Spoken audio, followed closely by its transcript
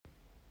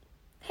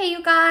Hey,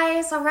 you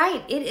guys. All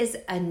right. It is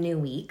a new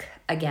week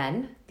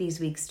again. These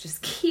weeks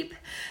just keep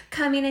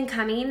coming and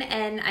coming.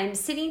 And I'm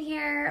sitting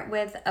here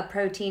with a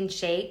protein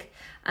shake.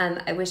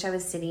 I wish I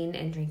was sitting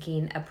and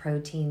drinking a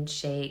protein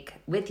shake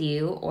with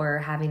you, or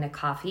having a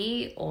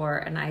coffee or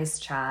an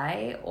iced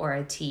chai or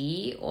a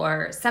tea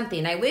or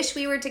something. I wish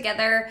we were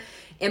together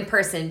in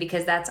person,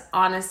 because that's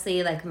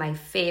honestly like my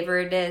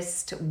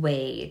favoriteest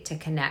way to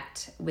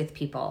connect with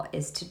people,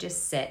 is to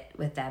just sit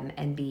with them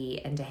and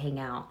to hang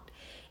out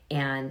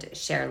and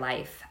share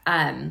life.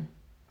 And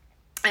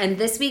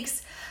this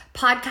week's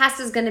podcast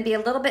is going to be a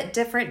little bit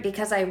different,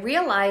 because I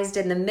realized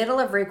in the middle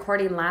of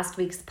recording last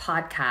week's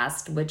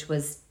podcast, which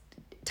was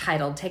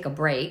titled Take a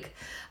Break,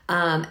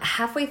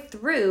 halfway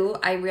through,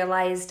 I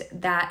realized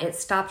that it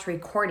stopped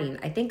recording.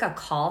 I think a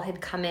call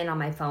had come in on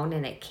my phone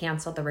and it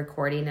canceled the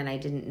recording, and I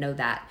didn't know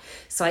that.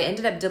 So I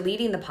ended up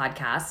deleting the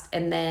podcast,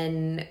 and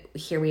then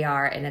here we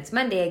are, and it's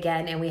Monday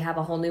again, and we have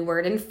a whole new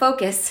word in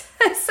focus.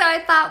 So I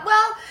thought,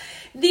 well,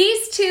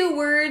 these two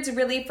words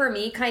really for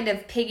me kind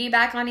of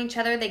piggyback on each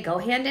other. They go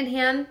hand in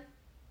hand.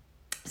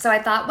 So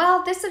I thought,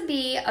 well, this would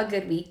be a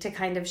good week to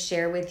kind of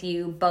share with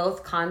you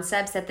both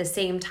concepts at the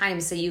same time,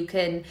 so you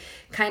can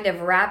kind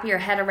of wrap your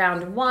head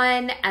around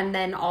one and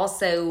then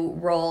also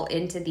roll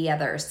into the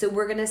other. So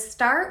we're going to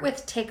start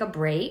with take a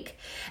break,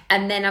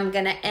 and then I'm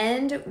going to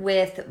end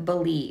with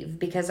believe,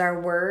 because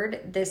our word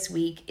this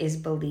week is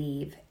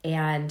believe.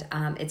 And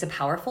it's a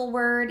powerful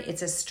word.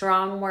 It's a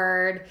strong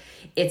word.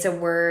 It's a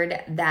word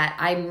that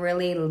I'm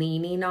really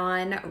leaning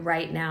on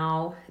right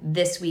now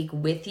this week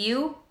with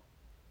you.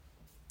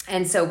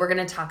 And so we're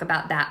going to talk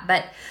about that.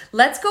 But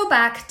let's go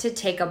back to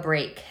take a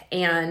break.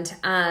 And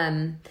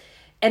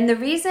the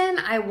reason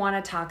I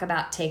want to talk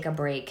about take a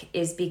break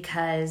is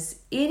because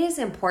it is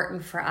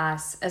important for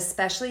us,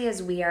 especially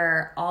as we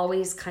are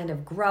always kind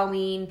of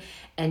growing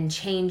and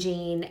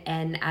changing,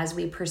 and as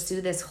we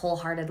pursue this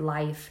wholehearted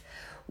life,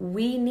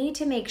 we need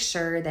to make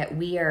sure that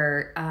we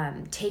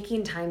are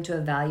taking time to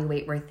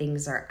evaluate where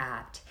things are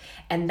at.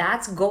 And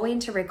that's going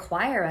to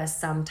require us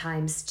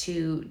sometimes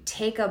to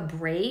take a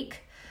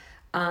break,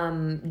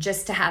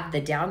 just to have the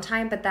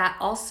downtime, but that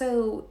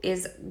also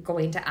is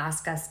going to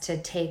ask us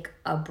to take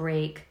a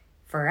break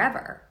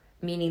forever,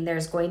 meaning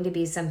there's going to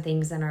be some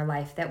things in our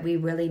life that we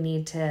really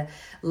need to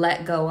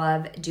let go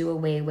of, do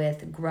away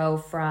with, grow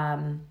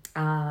from,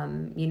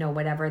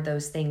 whatever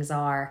those things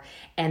are,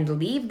 and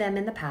leave them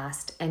in the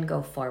past and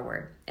go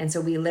forward. And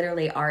so we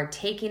literally are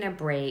taking a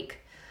break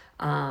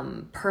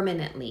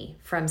permanently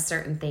from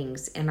certain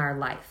things in our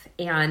life.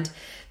 And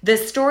the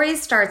story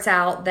starts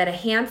out that a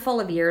handful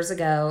of years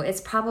ago,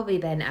 it's probably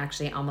been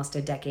actually almost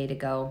a decade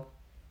ago,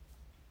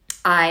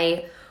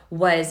 I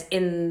was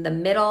in the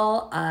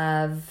middle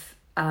of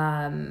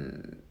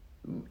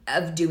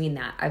doing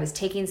that. I was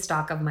taking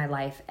stock of my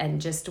life and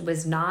just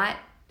was not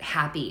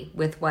happy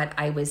with what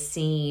I was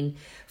seeing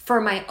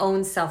for my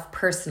own self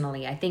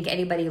personally. I think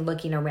anybody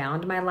looking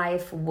around my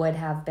life would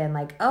have been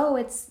like, oh,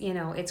 it's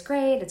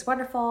great, it's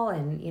wonderful,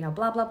 and,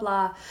 blah, blah,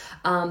 blah.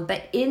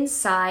 But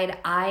inside,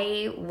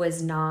 I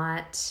was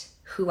not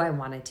who I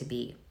wanted to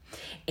be.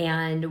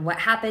 And what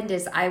happened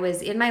is I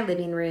was in my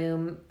living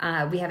room.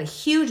 We have a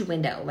huge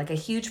window, like a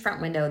huge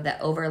front window that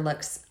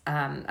overlooks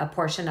a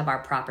portion of our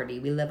property.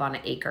 We live on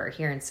an acre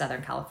here in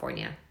Southern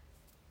California.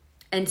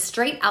 And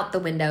straight out the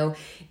window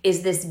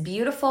is this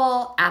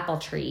beautiful apple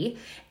tree.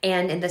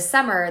 And in the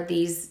summer,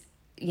 these,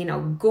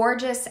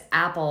 gorgeous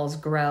apples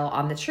grow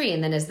on the tree.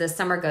 And then as the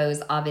summer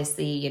goes,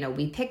 obviously,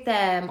 we pick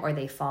them or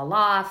they fall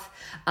off.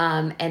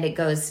 And it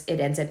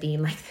ends up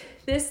being like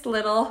this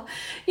little,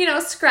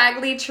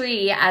 scraggly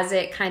tree as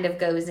it kind of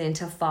goes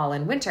into fall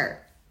and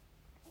winter,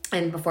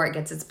 and before it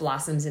gets its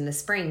blossoms in the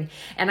spring.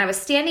 And I was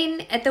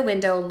standing at the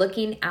window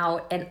looking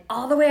out, and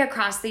all the way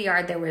across the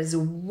yard, there was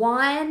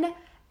one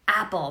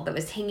apple that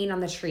was hanging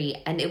on the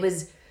tree, and it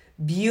was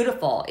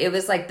beautiful. It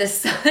was like the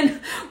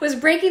sun was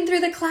breaking through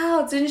the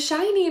clouds and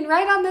shining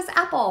right on this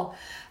apple.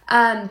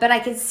 But I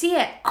could see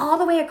it all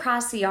the way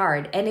across the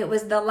yard, and it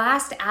was the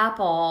last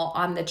apple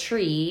on the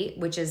tree,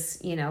 which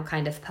is,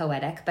 kind of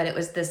poetic, but it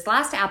was this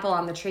last apple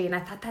on the tree. And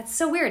I thought, that's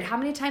so weird. How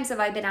many times have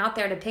I been out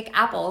there to pick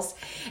apples,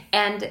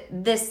 and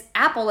this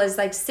apple is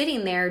like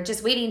sitting there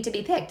just waiting to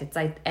be picked? It's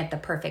like at the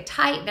perfect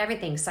height and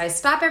everything. So I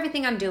stop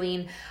everything I'm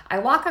doing. I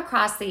walk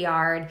across the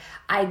yard.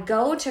 I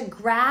go to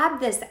grab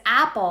this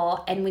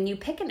apple, and when you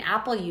pick an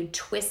apple, you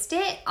twist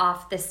it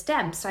off the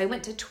stem. So I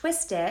went to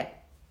twist it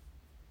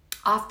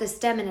off the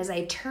stem, and as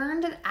I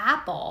turned the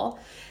apple,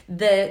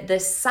 the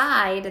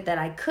side that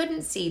I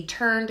couldn't see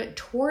turned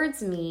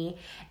towards me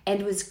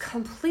and was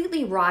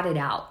completely rotted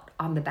out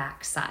on the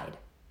back side.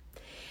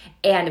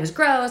 And it was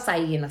gross. I,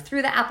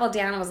 threw the apple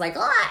down and was like,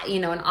 ah,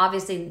 and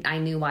obviously I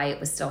knew why it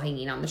was still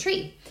hanging on the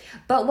tree.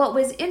 But what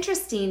was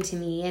interesting to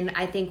me, and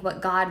I think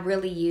what God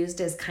really used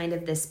as kind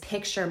of this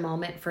picture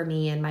moment for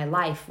me in my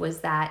life, was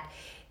that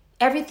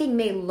everything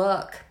may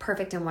look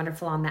perfect and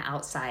wonderful on the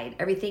outside.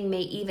 Everything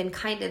may even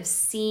kind of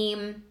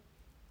seem,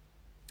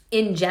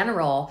 in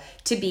general,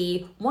 to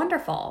be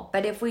wonderful.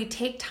 But if we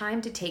take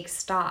time to take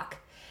stock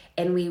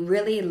and we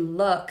really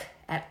look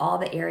at all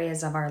the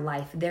areas of our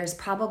life, there's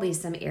probably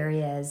some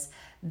areas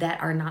that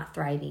are not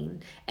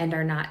thriving and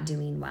are not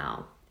doing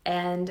well.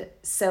 And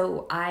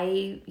so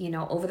I,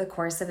 over the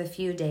course of a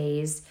few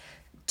days,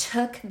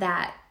 took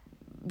that,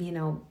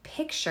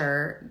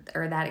 picture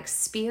or that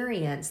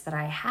experience that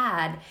I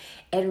had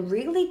and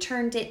really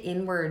turned it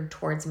inward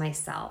towards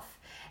myself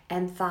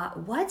and thought,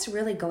 what's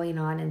really going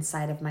on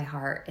inside of my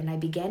heart? And I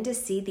began to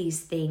see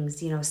these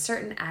things,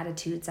 certain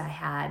attitudes I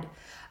had,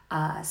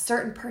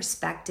 certain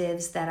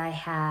perspectives that I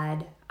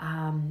had,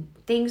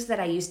 things that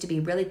I used to be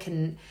really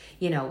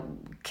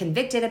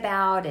convicted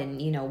about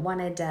and,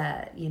 wanted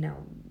to,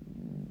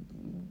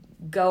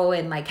 go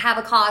and like have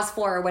a cause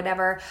for or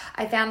whatever.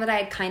 I found that I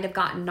had kind of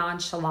gotten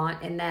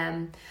nonchalant in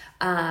them.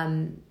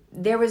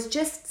 There was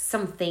just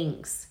some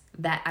things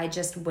that I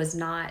just was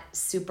not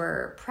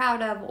super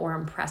proud of or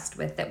impressed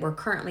with that were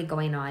currently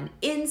going on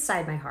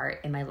inside my heart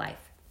in my life.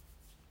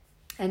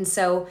 And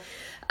so,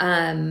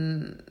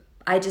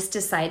 I just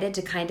decided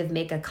to kind of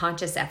make a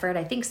conscious effort.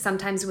 I think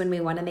sometimes when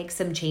we want to make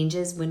some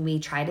changes, when we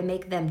try to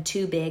make them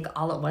too big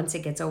all at once,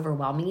 it gets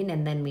overwhelming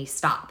and then we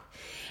stop.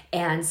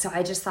 And so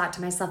I just thought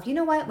to myself, you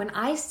know what? When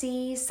I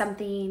see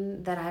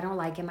something that I don't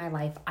like in my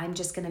life, I'm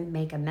just going to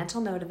make a mental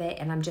note of it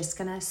and I'm just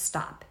going to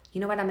stop. You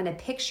know what? I'm going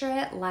to picture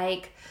it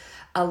like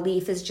a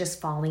leaf is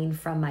just falling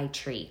from my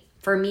tree.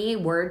 For me,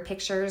 word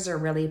pictures are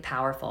really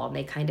powerful and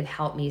they kind of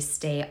help me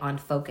stay on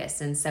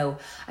focus. And so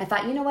I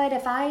thought, you know what?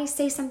 If I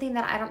say something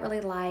that I don't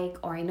really like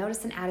or I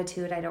notice an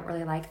attitude I don't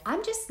really like,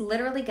 I'm just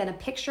literally going to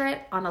picture it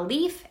on a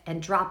leaf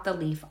and drop the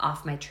leaf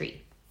off my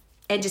tree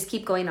and just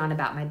keep going on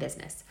about my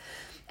business.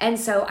 And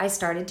so I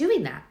started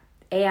doing that.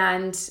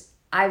 And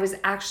I was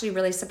actually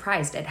really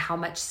surprised at how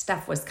much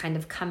stuff was kind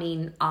of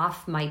coming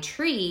off my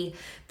tree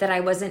that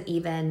I wasn't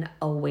even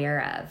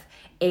aware of.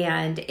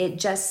 And it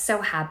just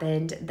so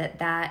happened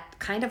that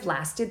kind of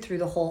lasted through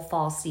the whole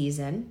fall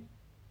season.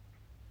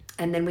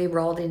 And then we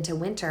rolled into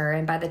winter.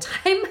 And by the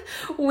time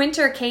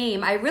winter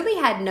came, I really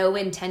had no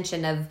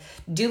intention of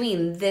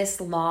doing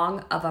this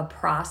long of a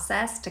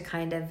process to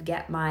kind of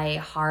get my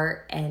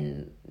heart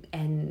and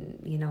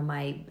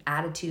my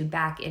attitude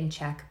back in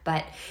check,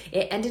 but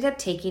it ended up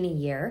taking a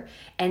year.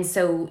 And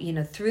so,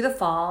 through the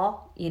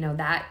fall,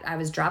 that I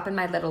was dropping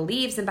my little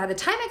leaves. And by the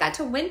time I got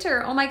to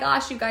winter, oh my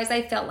gosh, you guys,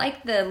 I felt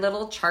like the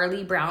little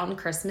Charlie Brown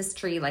Christmas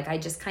tree. Like I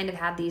just kind of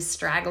had these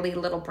straggly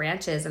little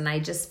branches and I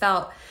just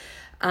felt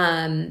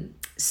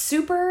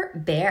super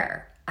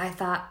bare. I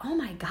thought, oh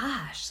my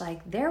gosh,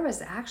 like there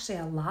was actually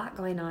a lot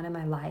going on in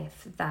my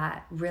life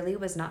that really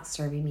was not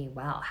serving me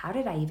well. How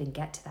did I even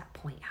get to that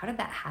point? How did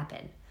that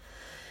happen?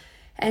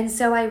 And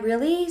so I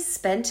really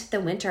spent the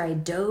winter, I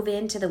dove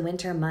into the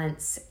winter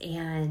months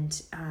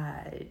and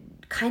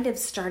kind of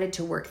started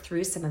to work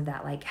through some of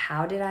that. Like,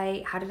 how did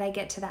I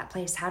get to that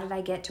place? How did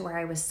I get to where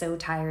I was so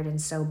tired and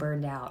so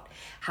burned out?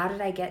 How did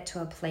I get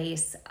to a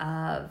place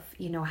of,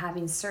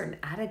 having certain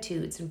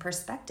attitudes and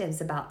perspectives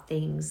about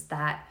things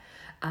that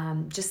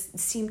just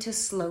seemed to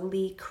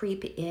slowly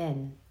creep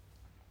in?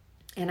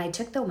 And I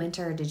took the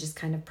winter to just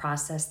kind of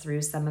process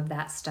through some of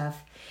that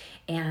stuff.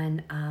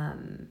 And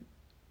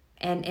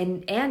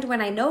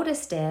when I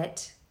noticed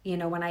it,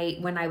 when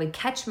I would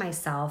catch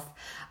myself,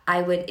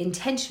 I would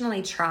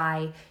intentionally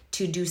try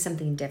to do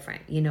something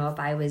different. If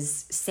I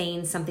was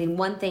saying something,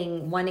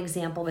 one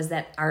example was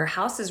that our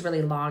house is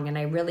really long and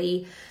I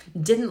really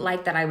didn't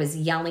like that I was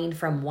yelling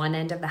from one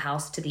end of the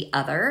house to the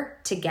other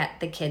to get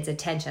the kids'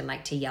 attention,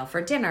 like to yell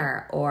for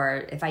dinner,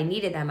 or if I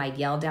needed them, I'd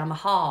yell down the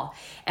hall.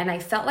 And I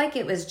felt like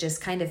it was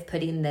just kind of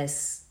putting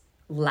this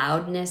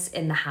loudness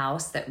in the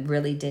house that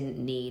really didn't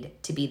need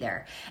to be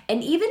there.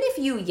 And even if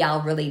you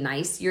yell really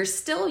nice, you're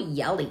still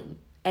yelling.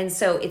 And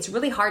so it's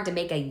really hard to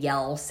make a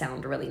yell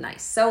sound really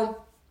nice.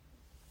 So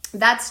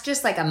that's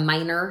just like a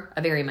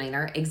very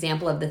minor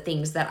example of the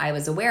things that I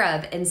was aware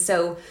of. And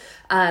so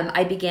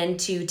I began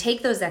to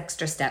take those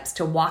extra steps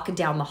to walk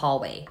down the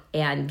hallway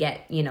and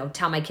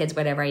tell my kids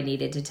whatever I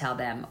needed to tell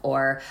them.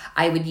 Or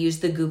I would use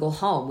the Google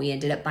Home. We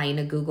ended up buying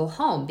a Google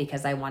Home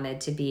because I wanted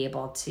to be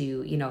able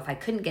to, if I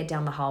couldn't get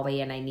down the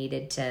hallway and I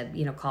needed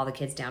to, call the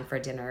kids down for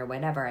dinner or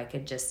whatever, I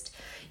could just,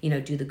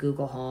 do the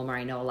Google Home, or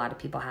I know a lot of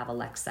people have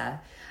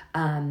Alexa.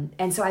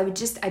 And so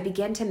I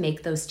began to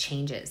make those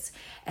changes.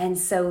 And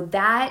so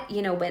that,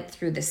 went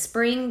through the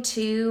spring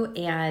too,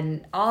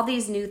 and all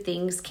these new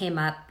things came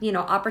up.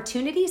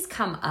 Opportunities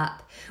come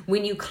up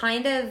when you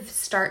kind of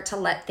start to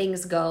let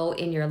things go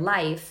in your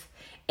life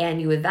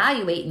and you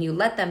evaluate and you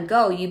let them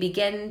go. You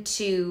begin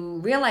to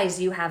realize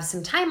you have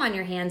some time on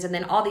your hands, and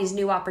then all these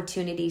new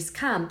opportunities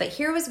come. But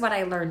here was what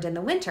I learned in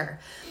the winter.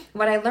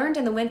 What I learned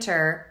in the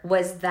winter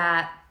was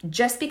that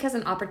just because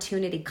an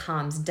opportunity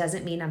comes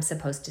doesn't mean I'm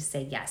supposed to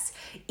say yes.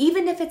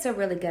 Even if it's a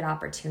really good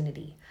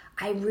opportunity,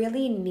 I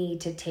really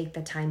need to take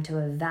the time to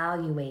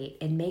evaluate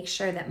and make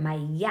sure that my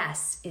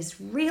yes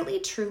is really,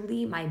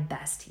 truly my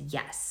best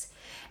yes.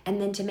 And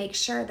then to make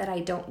sure that I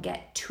don't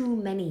get too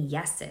many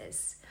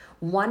yeses.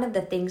 One of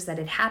the things that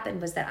had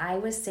happened was that I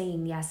was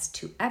saying yes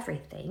to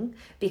everything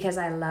because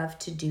I love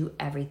to do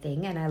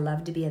everything and I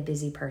love to be a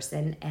busy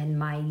person, and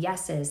my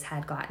yeses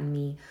had gotten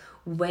me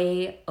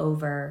way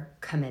over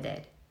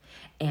committed.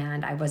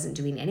 And I wasn't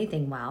doing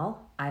anything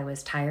well. I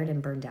was tired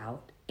and burned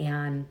out.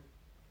 And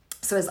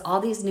so as all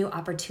these new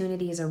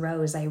opportunities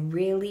arose,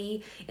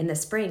 in the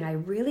spring, I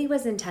really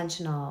was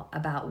intentional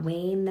about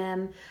weighing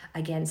them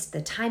against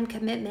the time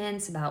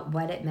commitments, about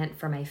what it meant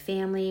for my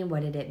family,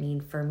 what did it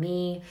mean for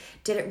me?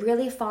 Did it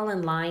really fall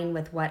in line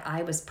with what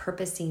I was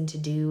purposing to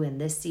do in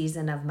this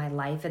season of my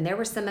life? And there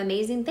were some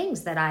amazing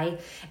things that I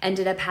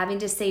ended up having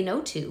to say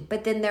no to,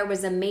 but then there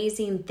was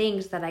amazing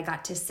things that I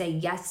got to say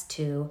yes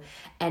to,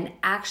 and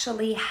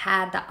actually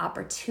had the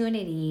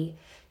opportunity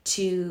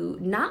to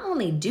not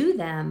only do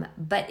them,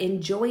 but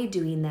enjoy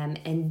doing them,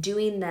 and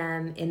doing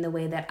them in the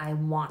way that I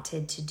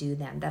wanted to do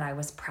them, that I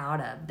was proud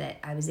of, that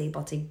I was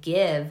able to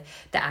give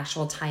the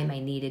actual time I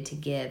needed to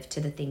give to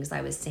the things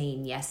I was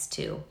saying yes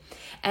to.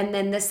 And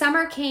then the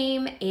summer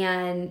came,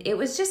 and it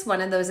was just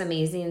one of those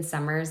amazing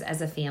summers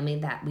as a family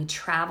that we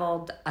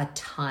traveled a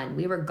ton.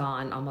 We were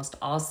gone almost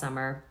all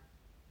summer,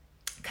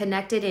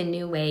 connected in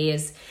new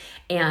ways.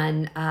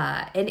 And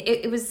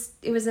it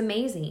was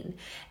amazing.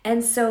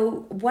 And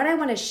so what I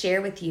want to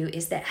share with you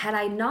is that had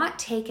I not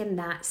taken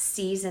that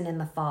season in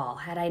the fall,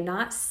 had I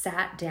not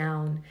sat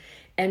down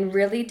and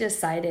really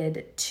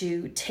decided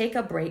to take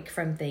a break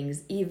from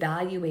things,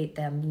 evaluate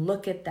them,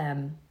 look at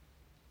them,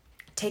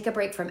 take a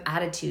break from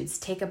attitudes,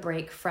 take a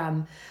break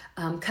from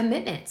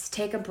commitments,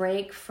 take a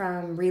break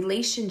from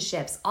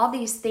relationships, all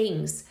these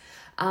things,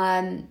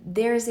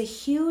 there's a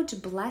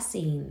huge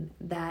blessing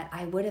that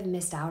I would have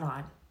missed out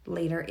on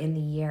later in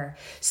the year.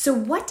 So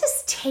what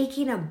does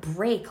taking a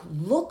break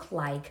look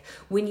like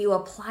when you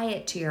apply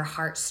it to your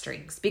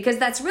heartstrings? Because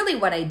that's really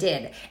what I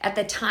did. At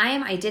the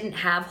time, I didn't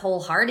have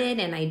Wholehearted,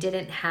 and I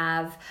didn't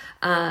have,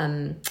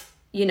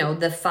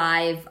 the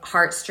 5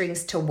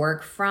 heartstrings to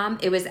work from.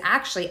 It was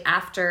actually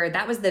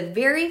that was the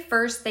very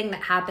first thing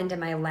that happened in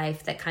my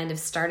life that kind of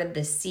started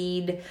the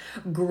seed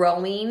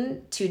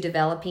growing to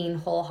developing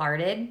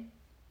Wholehearted,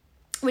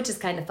 which is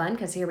kind of fun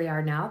because here we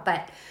are now.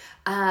 But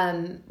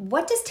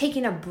what does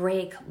taking a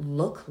break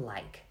look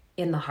like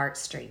in the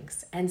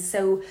heartstrings? And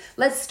so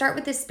let's start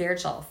with the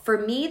spiritual. For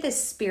me, the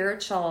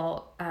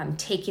spiritual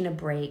taking a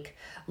break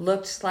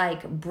looked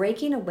like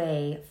breaking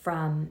away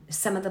from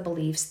some of the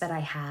beliefs that I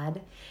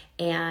had.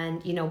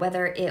 And,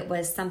 whether it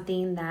was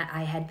something that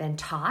I had been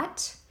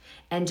taught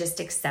and just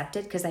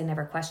accepted because I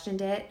never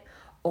questioned it,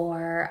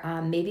 or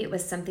maybe it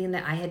was something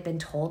that I had been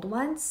told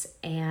once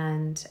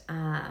and,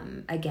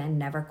 again,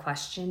 never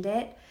questioned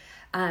it.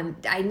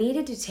 I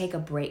needed to take a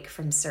break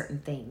from certain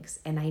things,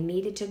 and I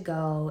needed to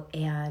go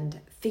and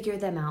figure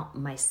them out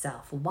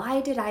myself. Why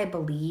did I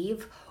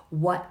believe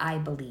what I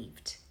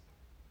believed?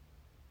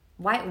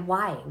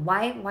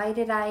 Why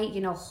did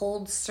I,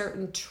 hold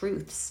certain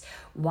truths?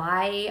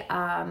 Why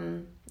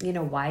did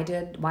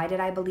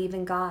I believe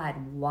in God?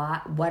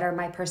 What are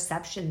my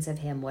perceptions of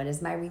him? What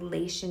is my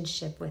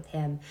relationship with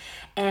him?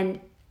 And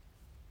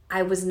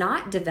I was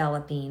not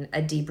developing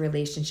a deep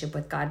relationship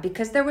with God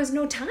because there was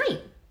no time.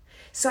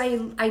 So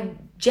I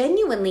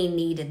genuinely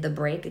needed the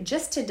break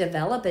just to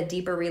develop a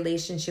deeper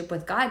relationship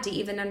with God, to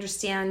even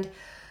understand,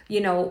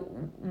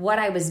 what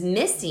I was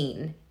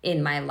missing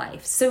in my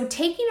life. So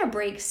taking a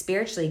break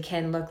spiritually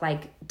can look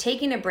like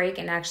taking a break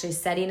and actually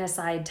setting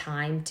aside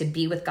time to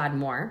be with God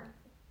more.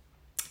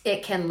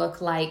 It can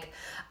look like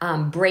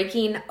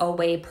breaking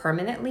away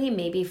permanently,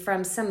 maybe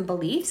from some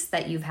beliefs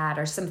that you've had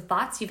or some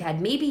thoughts you've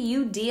had. Maybe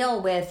you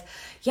deal with,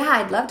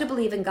 I'd love to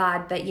believe in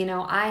God, but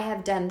I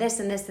have done this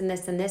and this and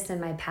this and this in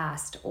my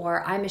past,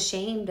 or I'm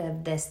ashamed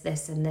of this,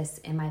 this and this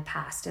in my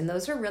past. And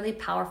those are really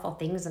powerful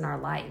things in our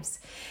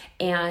lives.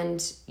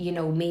 And,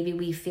 maybe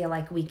we feel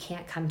like we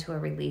can't come to a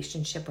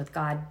relationship with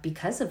God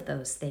because of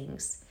those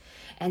things.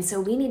 And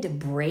so we need to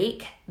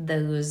break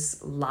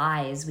those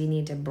lies. We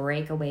need to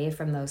break away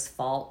from those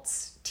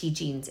false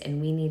teachings.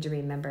 And we need to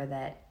remember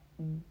that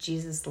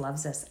Jesus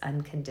loves us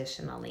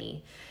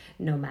unconditionally,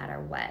 no matter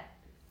what.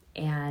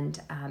 And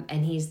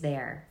he's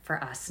there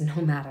for us no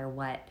matter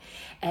what.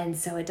 And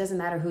so it doesn't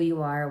matter who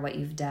you are or what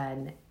you've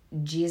done.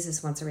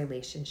 Jesus wants a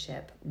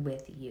relationship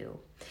with you.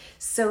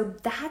 So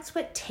that's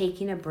what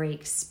taking a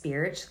break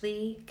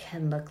spiritually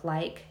can look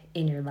like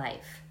in your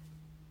life.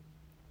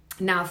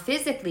 Now,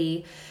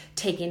 physically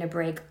taking a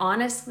break,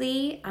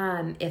 honestly,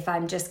 if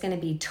I'm just going to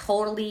be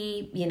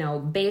totally,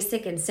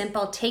 basic and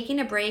simple,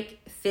 taking a break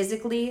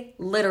physically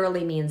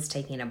literally means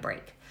taking a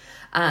break.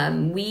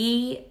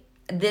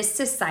 This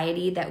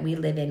society that we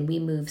live in, we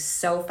move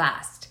so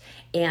fast,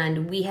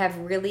 and we have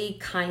really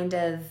kind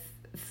of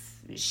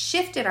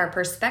shifted our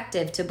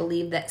perspective to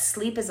believe that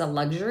sleep is a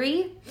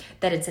luxury,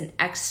 that it's an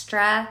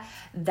extra,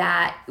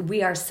 that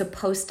we are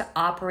supposed to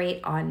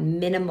operate on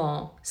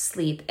minimal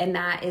sleep. And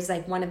that is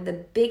like one of the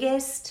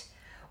biggest,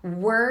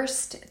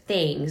 worst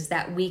things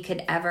that we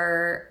could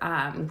ever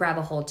grab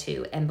a hold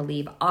to and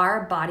believe.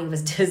 Our body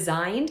was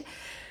designed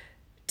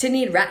to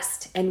need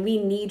rest, and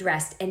we need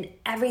rest, and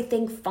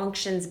everything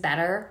functions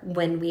better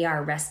when we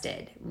are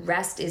rested.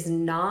 Rest is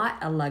not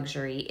a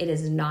luxury. It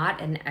is not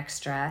an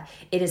extra.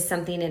 It is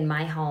something in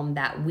my home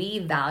that we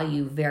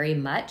value very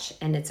much,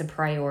 and it's a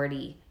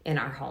priority in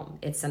our home.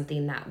 It's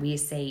something that we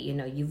say,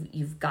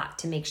 you've got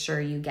to make sure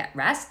you get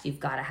rest. You've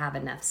got to have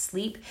enough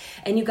sleep.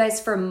 And you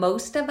guys, for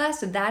most of us,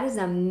 that is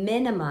a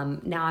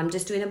minimum. Now I'm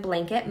just doing a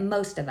blanket.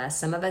 Most of us,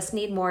 some of us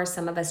need more,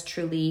 some of us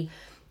truly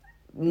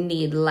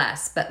need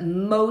less, but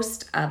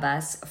most of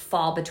us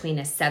fall between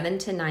a 7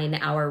 to 9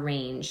 hour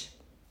range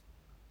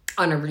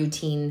on a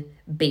routine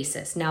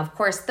basis. Now, of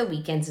course, the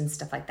weekends and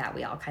stuff like that,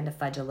 we all kind of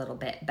fudge a little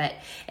bit, but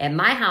at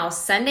my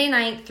house, Sunday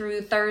night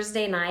through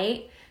Thursday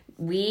night,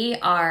 we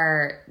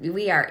are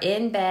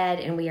in bed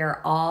and we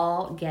are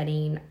all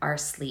getting our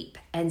sleep.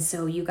 And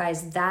so you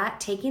guys, that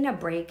taking a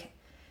break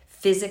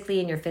physically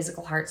in your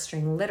physical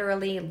heartstring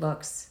literally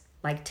looks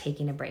like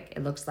taking a break.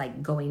 It looks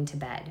like going to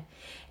bed.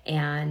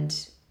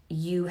 And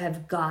you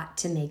have got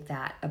to make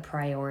that a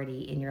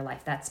priority in your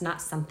life. That's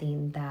not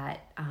something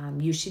that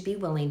you should be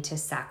willing to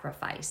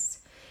sacrifice.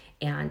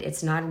 And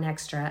it's not an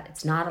extra,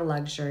 it's not a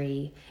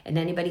luxury. And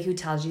anybody who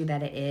tells you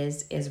that it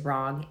is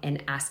wrong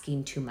and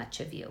asking too much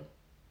of you.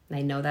 And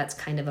I know that's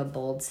kind of a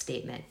bold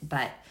statement,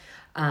 but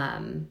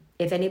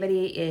if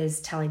anybody is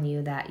telling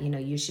you that,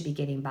 you should be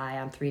getting by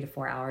on 3 to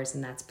 4 hours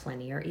and that's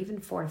plenty, or even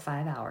 4 to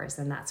 5 hours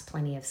and that's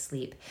plenty of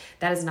sleep,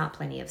 that is not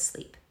plenty of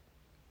sleep.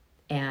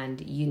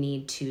 And you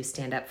need to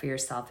stand up for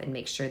yourself and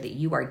make sure that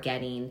you are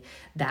getting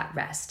that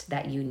rest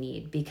that you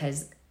need,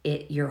 because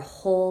your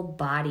whole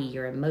body,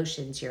 your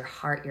emotions, your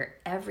heart, your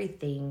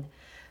everything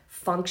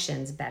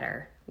functions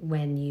better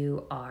when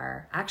you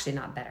are, actually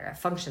not better, it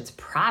functions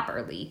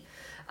properly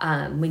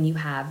when you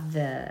have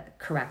the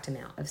correct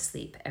amount of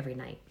sleep every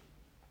night.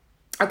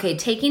 Okay,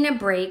 taking a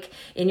break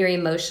in your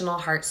emotional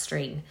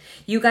heartstring.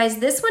 You guys,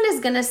 this one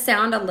is going to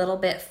sound a little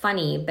bit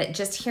funny, but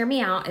just hear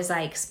me out as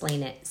I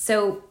explain it.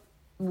 So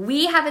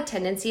we have a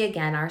tendency,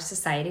 again, our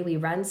society, we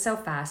run so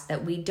fast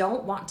that we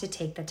don't want to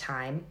take the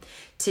time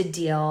to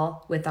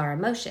deal with our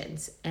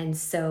emotions. And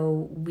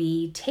so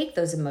we take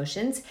those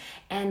emotions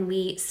and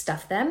we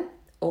stuff them,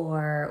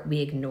 or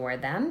we ignore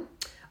them,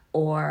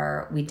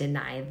 or we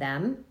deny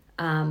them.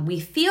 We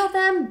feel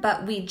them,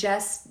 but we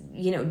just,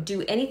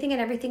 do anything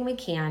and everything we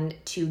can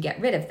to get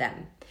rid of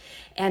them.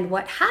 And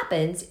what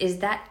happens is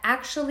that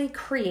actually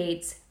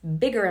creates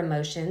bigger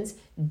emotions,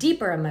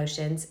 deeper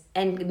emotions,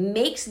 and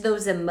makes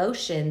those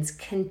emotions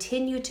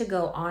continue to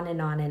go on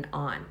and on and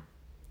on.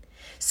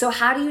 So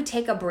how do you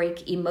take a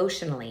break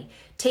emotionally?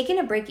 Taking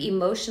a break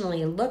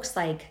emotionally looks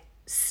like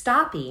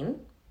stopping,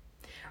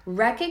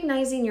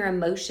 recognizing your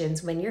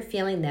emotions when you're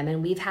feeling them.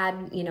 And we've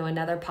had,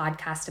 another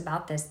podcast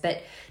about this,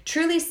 but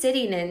truly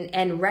sitting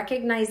and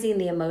recognizing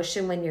the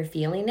emotion when you're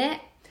feeling it,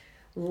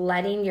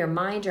 letting your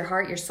mind, your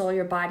heart, your soul,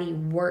 your body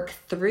work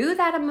through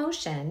that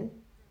emotion,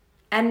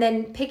 and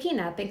then picking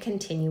up and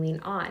continuing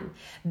on.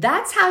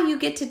 That's how you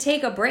get to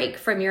take a break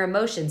from your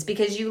emotions,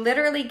 because you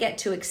literally get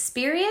to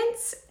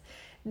experience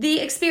the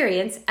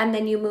experience and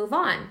then you move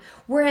on.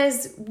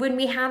 Whereas when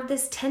we have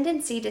this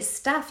tendency to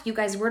stuff, you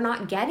guys, we're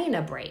not getting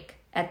a break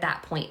at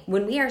that point.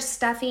 When we are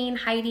stuffing,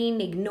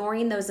 hiding,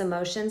 ignoring those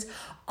emotions,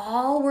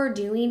 all we're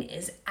doing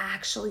is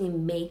actually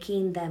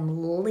making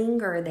them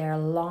linger there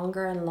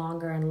longer and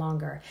longer and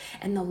longer.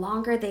 And the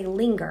longer they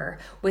linger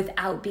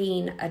without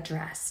being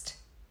addressed,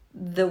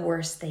 the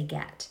worse they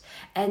get.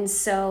 And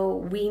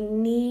so we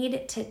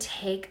need to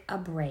take a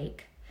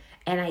break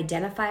and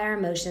identify our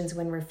emotions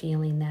when we're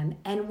feeling them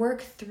and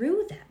work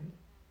through them.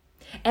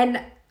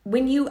 And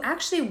when you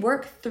actually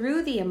work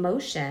through the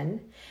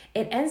emotion,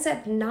 it ends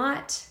up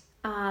not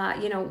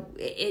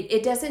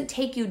it doesn't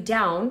take you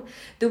down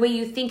the way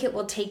you think it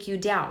will take you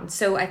down.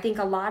 So I think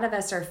a lot of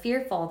us are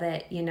fearful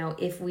that,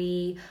 if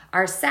we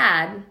are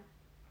sad,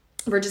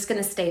 we're just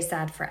going to stay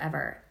sad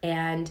forever.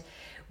 And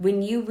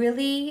when you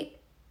really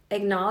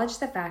acknowledge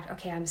the fact,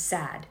 okay, I'm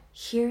sad.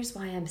 Here's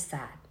why I'm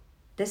sad.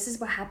 This is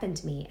what happened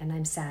to me and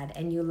I'm sad.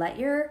 And you let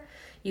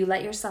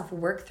yourself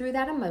work through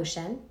that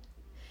emotion.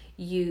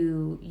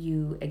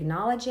 You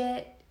acknowledge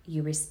it,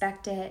 you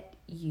respect it,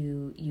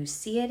 you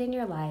see it in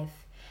your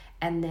life.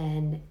 And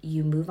then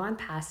you move on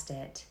past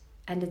it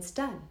and it's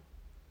done.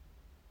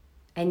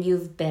 And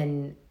you've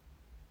been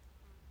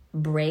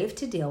brave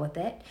to deal with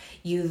it.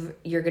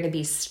 You're going to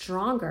be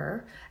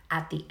stronger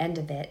at the end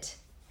of it.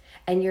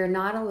 And you're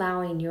not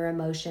allowing your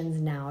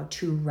emotions now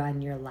to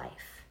run your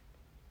life,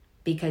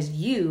 because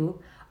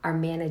you are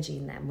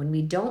managing them. When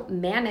we don't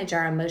manage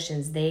our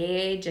emotions,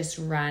 they just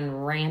run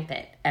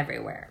rampant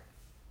everywhere.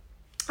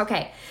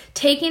 Okay,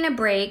 taking a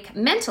break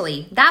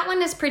mentally. That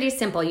one is pretty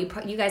simple. You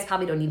guys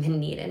probably don't even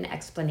need an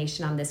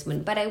explanation on this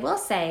one, but I will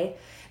say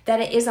that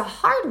it is a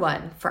hard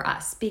one for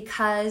us,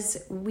 because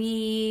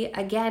we,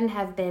 again,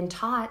 have been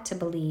taught to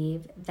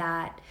believe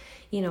that,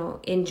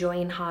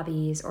 enjoying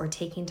hobbies or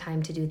taking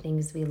time to do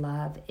things we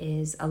love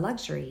is a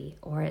luxury,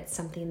 or it's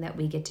something that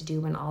we get to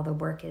do when all the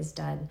work is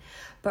done.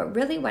 But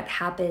really what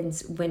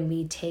happens when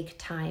we take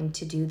time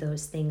to do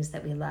those things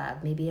that we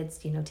love, maybe it's,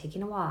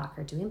 taking a walk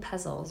or doing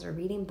puzzles or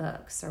reading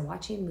books or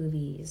watching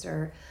movies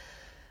or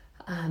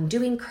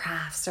doing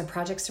crafts or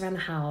projects around the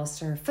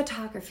house or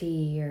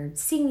photography or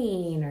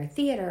singing or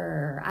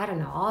theater, or I don't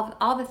know,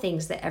 all the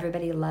things that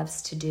everybody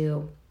loves to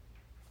do.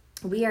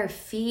 we are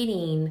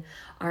feeding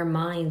our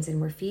minds and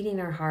we're feeding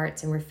our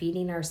hearts and we're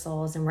feeding our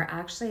souls, and we're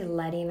actually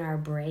letting our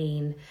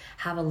brain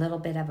have a little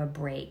bit of a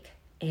break.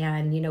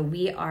 And,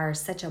 we are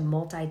such a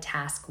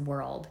multitask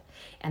world,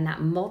 and that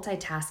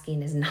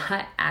multitasking is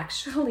not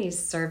actually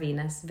serving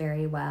us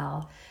very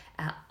well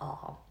at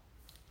all.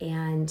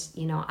 And,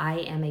 I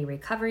am a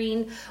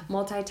recovering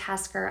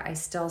multitasker. I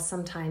still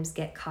sometimes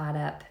get caught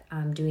up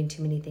doing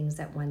too many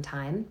things at one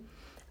time.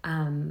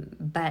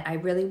 But I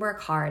really work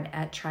hard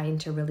at trying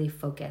to really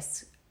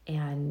focus,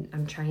 and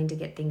I'm trying to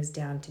get things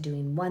down to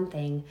doing one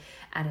thing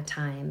at a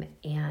time.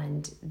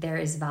 And there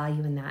is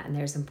value in that, and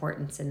there's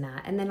importance in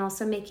that. And then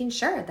also making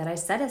sure that I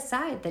set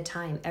aside the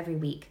time every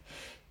week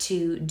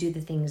to do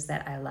the things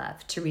that I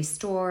love, to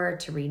restore,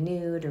 to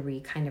renew,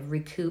 to kind of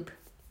recoup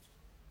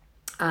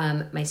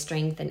my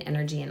strength and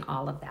energy and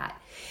all of that.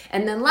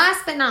 And then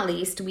last but not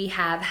least, we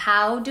have,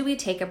 how do we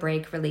take a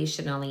break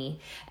relationally?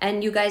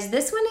 And you guys,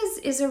 this one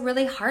is a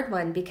really hard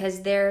one,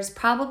 because there's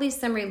probably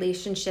some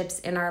relationships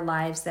in our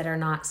lives that are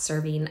not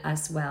serving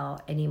us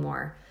well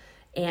anymore.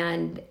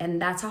 And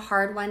that's a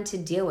hard one to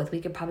deal with. We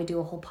could probably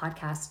do a whole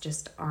podcast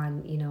just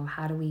on,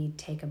 how do we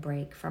take a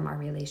break from our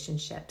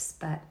relationships?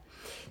 But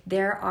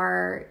there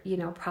are,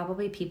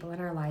 probably people in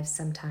our lives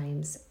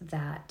sometimes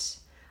that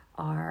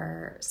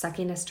are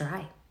sucking us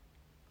dry.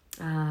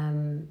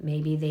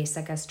 Maybe they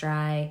suck us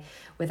dry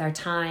with our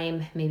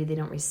time. Maybe they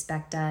don't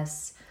respect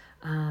us.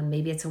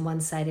 Maybe it's a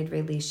one-sided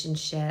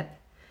relationship.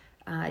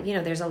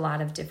 There's a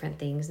lot of different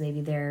things.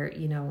 Maybe they're,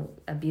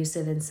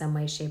 abusive in some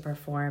way, shape, or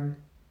form.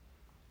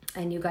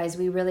 And you guys,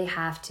 we really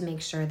have to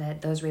make sure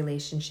that those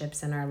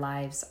relationships in our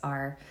lives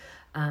are,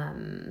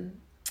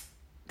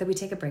 that we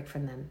take a break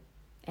from them.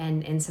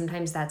 And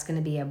sometimes that's going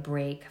to be a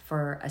break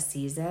for a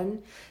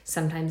season.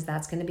 Sometimes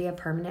that's going to be a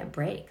permanent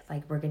break.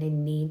 Like, we're going to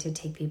need to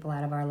take people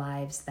out of our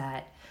lives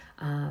that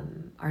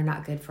are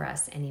not good for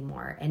us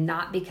anymore. And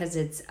not because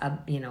it's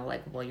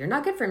you're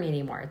not good for me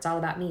anymore, it's all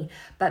about me.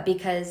 But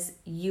because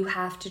you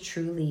have to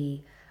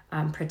truly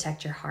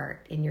protect your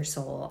heart and your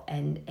soul,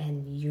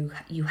 and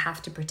you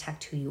have to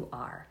protect who you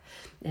are.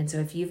 And so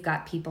if you've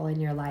got people in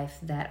your life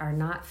that are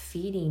not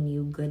feeding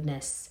you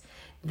goodness,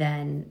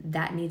 then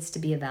that needs to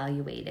be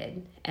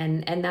evaluated.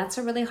 And that's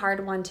a really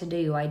hard one to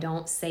do. I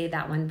don't say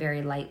that one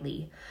very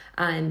lightly.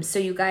 So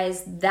you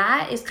guys,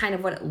 that is kind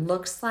of what it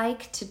looks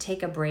like to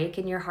take a break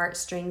in your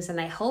heartstrings. And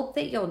I hope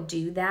that you'll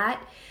do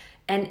that.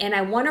 And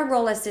I want to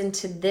roll us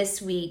into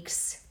this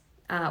week's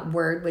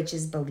word, which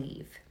is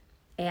believe.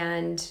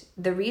 And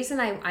the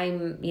reason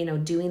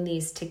I'm doing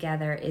these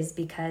together is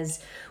because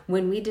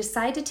when we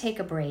decide to take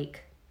a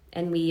break,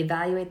 and we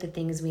evaluate the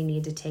things we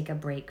need to take a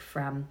break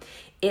from,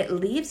 it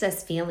leaves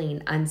us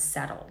feeling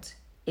unsettled.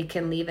 It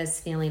can leave us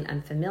feeling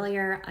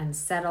unfamiliar,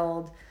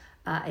 unsettled.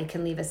 It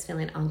can leave us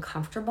feeling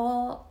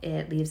uncomfortable.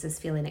 It leaves us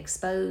feeling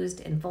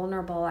exposed and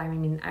vulnerable. I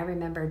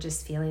remember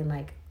just feeling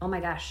like, oh my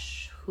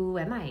gosh, who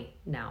am I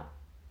now?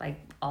 Like,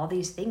 all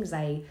these things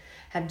I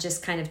have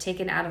just kind of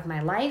taken out of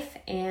my life,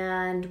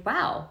 and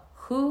wow,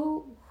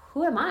 who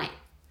am I?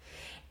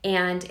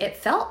 And it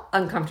felt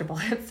uncomfortable.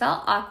 It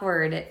felt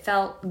awkward. It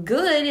felt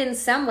good in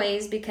some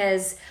ways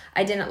because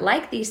I didn't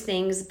like these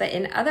things, but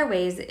in other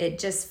ways, it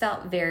just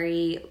felt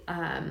very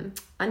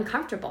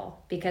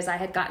uncomfortable because I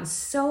had gotten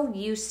so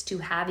used to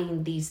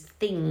having these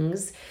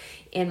things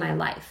in my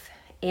life.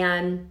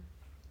 And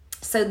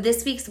so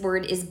this week's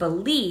word is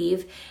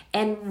believe.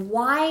 And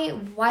why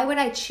would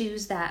I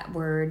choose that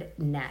word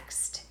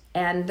next?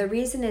 And the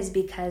reason is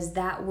because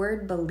that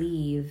word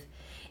believe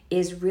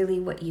is really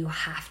what you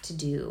have to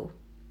do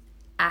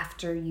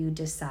after you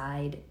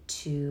decide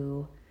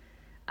to,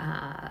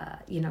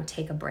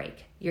 take a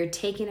break. You're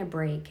taking a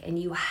break, and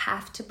you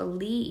have to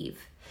believe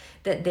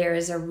that there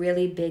is a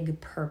really big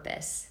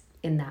purpose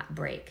in that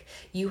break.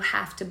 You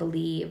have to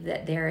believe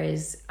that there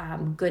is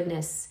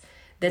goodness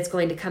that's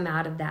going to come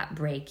out of that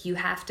break. You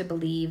have to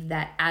believe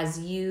that as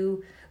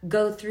you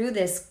go through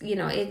this,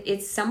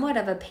 it's somewhat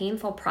of a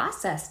painful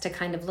process to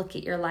kind of look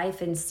at your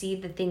life and see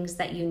the things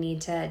that you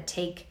need to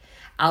take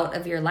out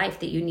of your life,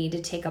 that you need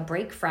to take a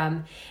break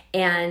from.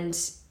 And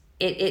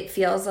it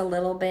feels a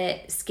little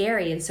bit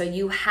scary. And so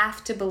you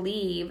have to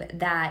believe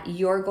that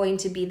you're going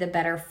to be the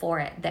better for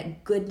it,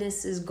 that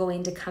goodness is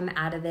going to come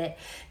out of it,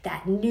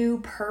 that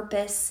new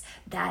purpose,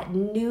 that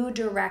new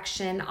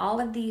direction, all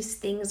of these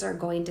things are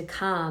going to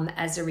come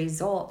as a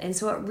result. And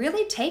so it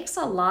really takes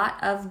a lot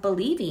of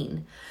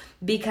believing,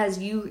 because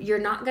you're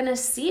not going to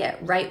see it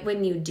right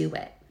when you do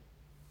it.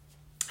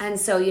 And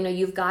so,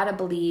 you've got to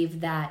believe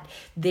that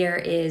there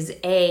is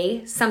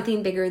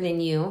something bigger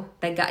than you,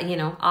 that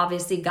God,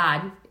 obviously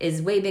God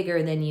is way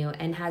bigger than you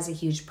and has a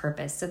huge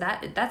purpose. So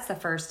that's the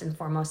first and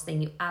foremost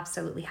thing you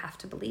absolutely have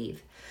to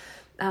believe.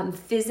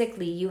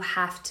 Physically, you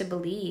have to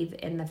believe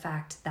in the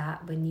fact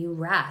that when you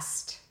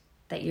rest,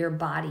 that your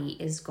body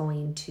is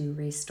going to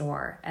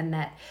restore, and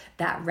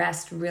that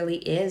rest really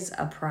is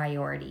a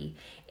priority.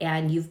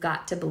 And you've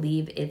got to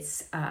believe in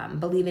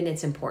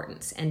its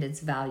importance and its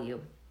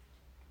value.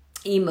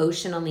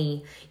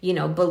 emotionally,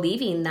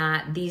 believing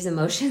that these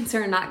emotions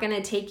are not going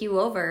to take you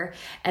over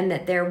and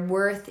that they're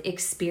worth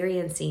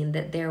experiencing,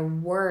 that they're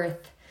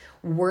worth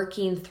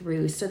working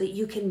through so that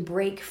you can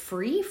break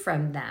free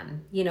from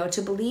them,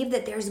 to believe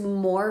that there's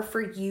more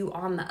for you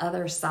on the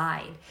other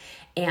side.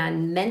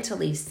 And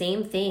mentally,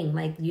 same thing,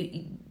 like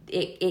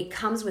it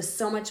comes with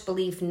so much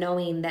belief,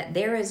 knowing that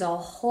there is a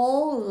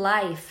whole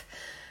life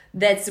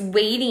that's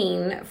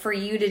waiting for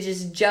you to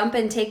just jump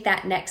and take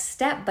that next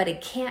step, but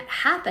it can't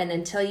happen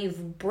until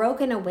you've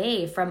broken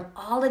away from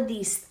all of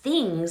these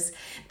things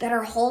that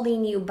are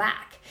holding you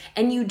back.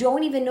 And you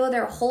don't even know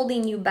they're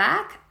holding you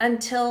back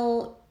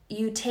until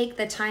you take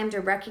the time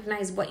to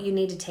recognize what you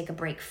need to take a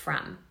break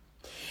from.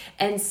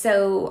 And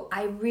so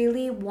I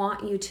really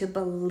want you to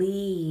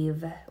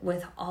believe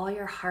with all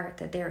your heart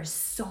that there is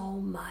so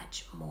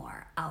much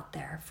more out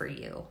there for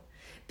you,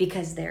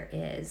 because there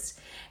is.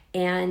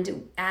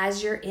 And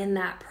as you're in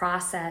that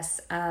process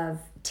of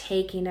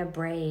taking a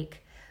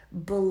break,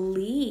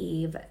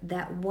 believe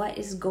that what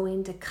is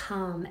going to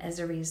come as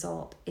a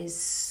result is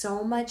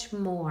so much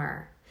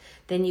more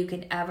than you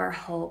could ever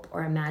hope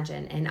or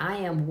imagine. And I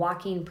am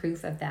walking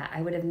proof of that.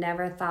 I would have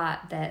never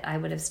thought that I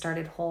would have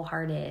started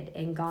Wholehearted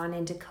and gone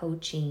into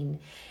coaching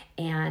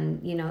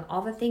and,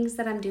 all the things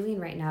that I'm doing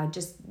right now,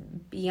 just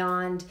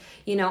beyond,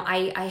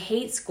 I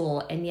hate school,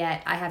 and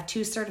yet I have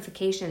 2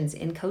 certifications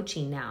in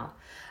coaching now.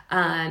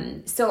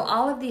 So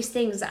all of these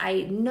things,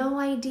 I had no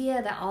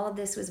idea that all of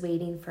this was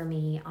waiting for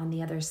me on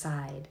the other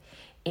side.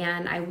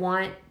 And I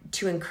want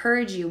to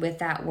encourage you with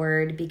that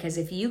word, because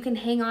if you can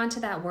hang on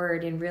to that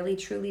word and really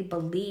truly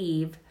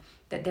believe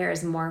that there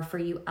is more for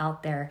you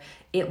out there,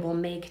 it will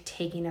make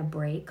taking a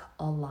break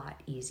a lot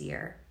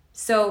easier.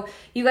 So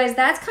you guys,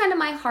 that's kind of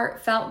my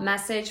heartfelt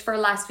message for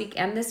last week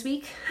and this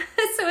week.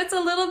 So it's a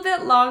little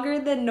bit longer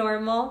than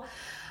normal.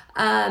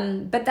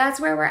 But that's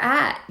where we're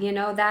at,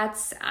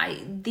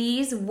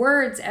 these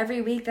words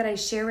every week that I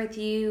share with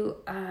you,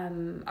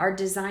 are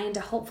designed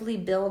to hopefully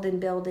build and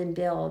build and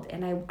build.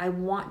 And I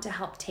want to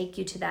help take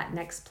you to that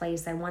next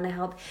place. I want to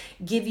help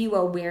give you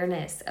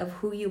awareness of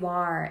who you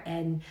are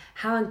and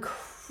how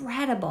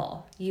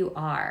incredible you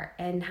are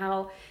and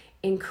how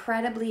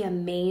incredibly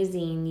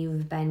amazing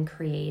you've been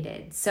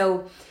created.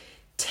 So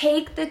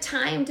take the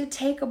time to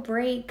take a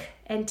break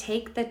and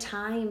take the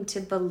time to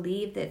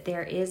believe that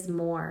there is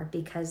more,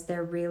 because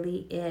there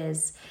really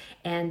is.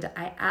 And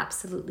I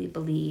absolutely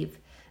believe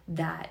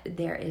that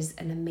there is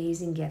an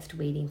amazing gift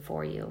waiting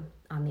for you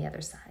on the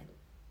other side.